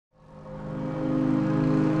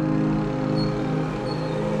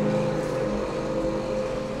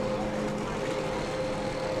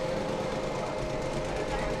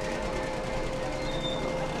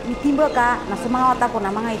timba ka na sumangawat ako na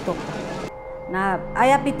mga ito. Na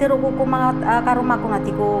aya pitiro ko mga karuma ko nati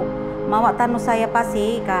ko mawatan no saya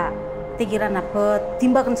pasi ka tigiran na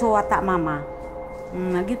timba kan so wata mama.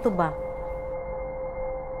 Gitu ba?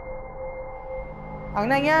 Ang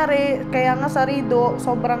nangyari, kaya nga sa Rido,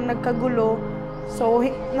 sobrang nagkagulo. So,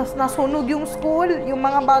 nasunog yung school. Yung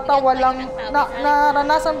mga bata, walang,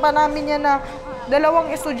 naranasan pa namin yan na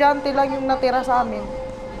 2 estudyante lang yung natira sa amin.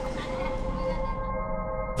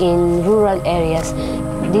 In rural areas,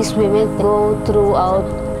 these women go throughout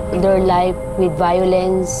their life with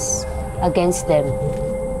violence against them.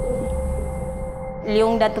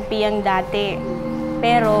 Yung datupiyang dati,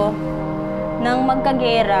 pero nang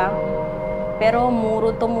magkagera, pero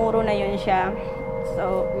muro na yun siya.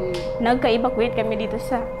 So, nagka-evacuate kami dito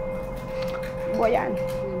sa Buayan.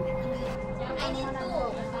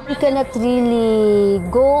 We cannot really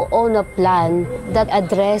go on a plan that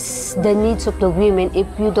address the needs of the women if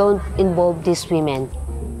you don't involve these women.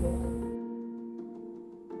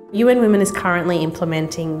 UN Women is currently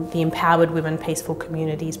implementing the Empowered Women Peaceful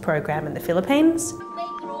Communities program in the Philippines,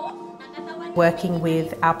 working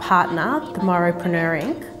with our partner, the Moropreneur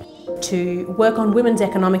Inc., to work on women's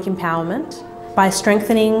economic empowerment by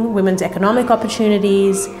strengthening women's economic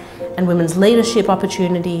opportunities and women's leadership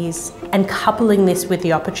opportunities, and coupling this with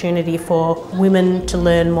the opportunity for women to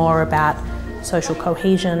learn more about social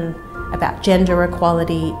cohesion, about gender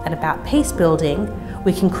equality and about peace building.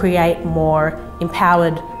 We can create more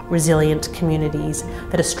empowered, resilient communities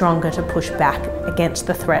that are stronger to push back against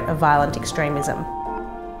the threat of violent extremism.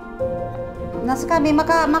 Nas kami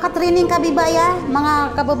maka-training kami ba ya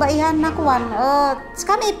mga kababaihan na kuan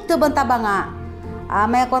kami ito bantaba nga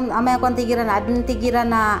may kon tigiran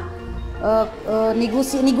na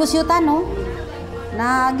negosyo tano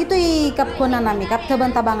na gito'y kapkuna nami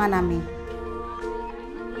kaptabantabangan nami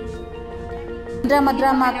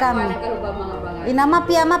drama kami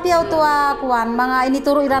mapia to kuan mga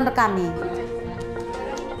inituro iran kami.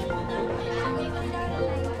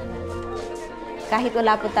 Kahit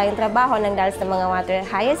wala po tayong trabaho nang dahil sa mga water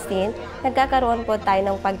hyacinth, nagkakaroon po tayo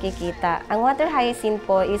ng pagkikita. Ang water hyacinth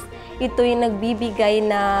po is ito yung nagbibigay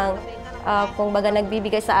ng,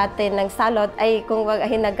 nagbibigay sa atin ng salot, ay kung baga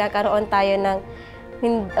nagkakaroon tayo ng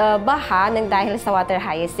baha nang dahil sa water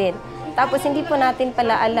hyacinth. Tapos hindi po natin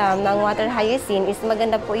pala alam na ang water hyacinth is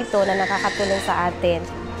maganda po ito na nakakatulong sa atin.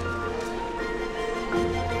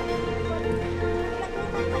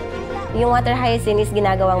 Yung water hyacinth is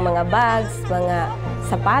ginagawang mga bags, mga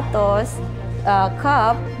sapatos,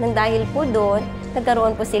 cup, nang dahil po doon,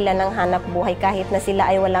 nagkaroon po sila ng hanap buhay kahit na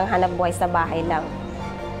sila ay walang hanap buhay sa bahay lang.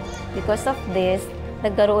 Because of this,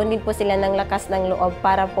 nagkaroon din po sila ng lakas ng loob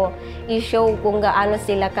para po i-show kung gaano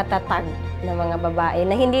sila katatag na mga babae.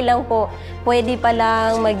 Na hindi lang po pwede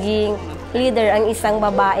palang maging leader ang isang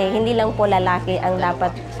babae, hindi lang po lalaki ang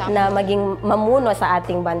dapat na maging mamuno sa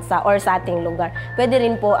ating bansa or sa ating lugar. Pwede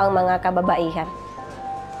rin po ang mga kababaihan.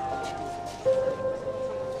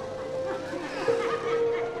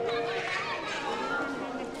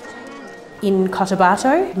 In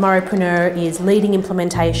Cotabato, Moropreneur is leading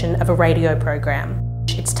implementation of a radio program.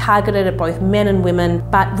 It's targeted at both men and women,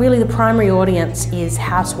 but really the primary audience is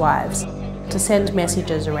housewives, to send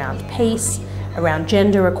messages around peace, around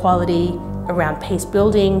gender equality, around peace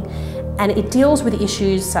building, and it deals with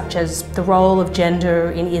issues such as the role of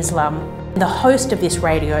gender in Islam. The host of this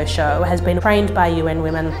radio show has been trained by UN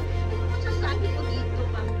Women.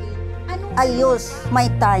 I use my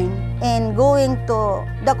time in going to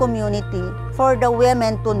the community for the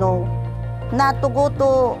women to know not to go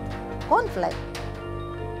to conflict,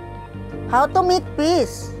 how to make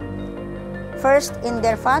peace, first in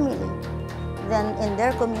their family, then in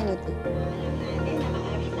their community.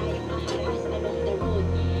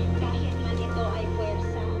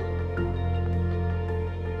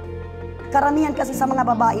 Karamihan kasi sa mga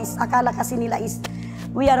babae, akala kasi nila is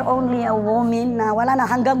we are only a woman na wala na,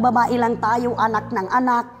 hanggang babae lang tayo, anak ng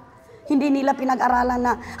anak. Hindi nila pinag-aralan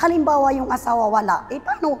na halimbawa yung asawa wala.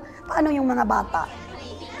 Paano yung mga bata?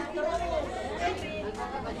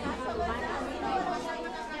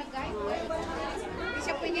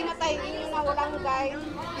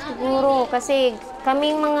 Siguro kasi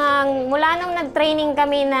kaming mga, mula nung nag-training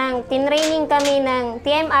kami tinraining kami ng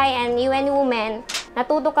TMI and UN Women,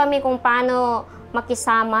 natuto kami kung paano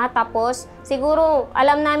makisama, tapos siguro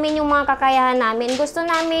alam namin yung mga kakayahan namin. Gusto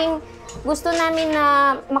namin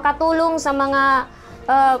na makatulong sa mga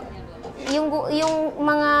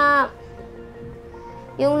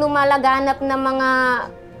yung lumalaganap na mga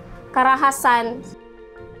karahasan.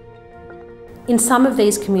 In some of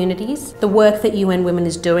these communities, the work that UN Women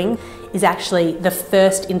is doing is actually the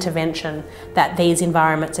first intervention that these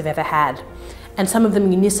environments have ever had. And some of the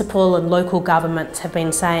municipal and local governments have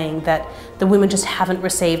been saying that the women just haven't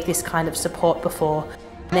received this kind of support before.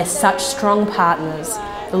 And they're such strong partners,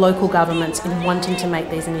 the local governments, in wanting to make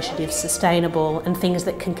these initiatives sustainable and things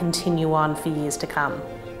that can continue on for years to come.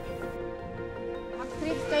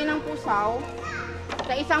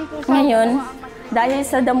 Ngayon, dahil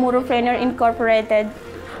sa Bangsamoro Incorporated,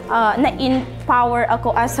 na-empower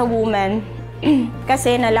ako as a woman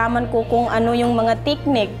kasi nalaman ko kung ano yung mga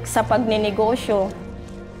technique sa pagnenegosyo.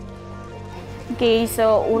 Okay,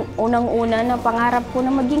 so unang-una na pangarap ko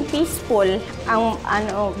na maging peaceful ang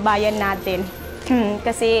bayan natin.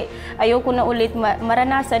 Kasi ayoko na ulit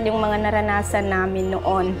maranasan yung mga naranasan namin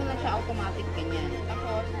noon.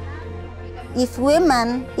 If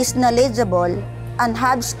women is knowledgeable and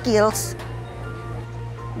have skills,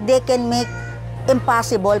 they can make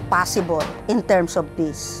impossible possible in terms of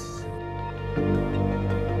peace.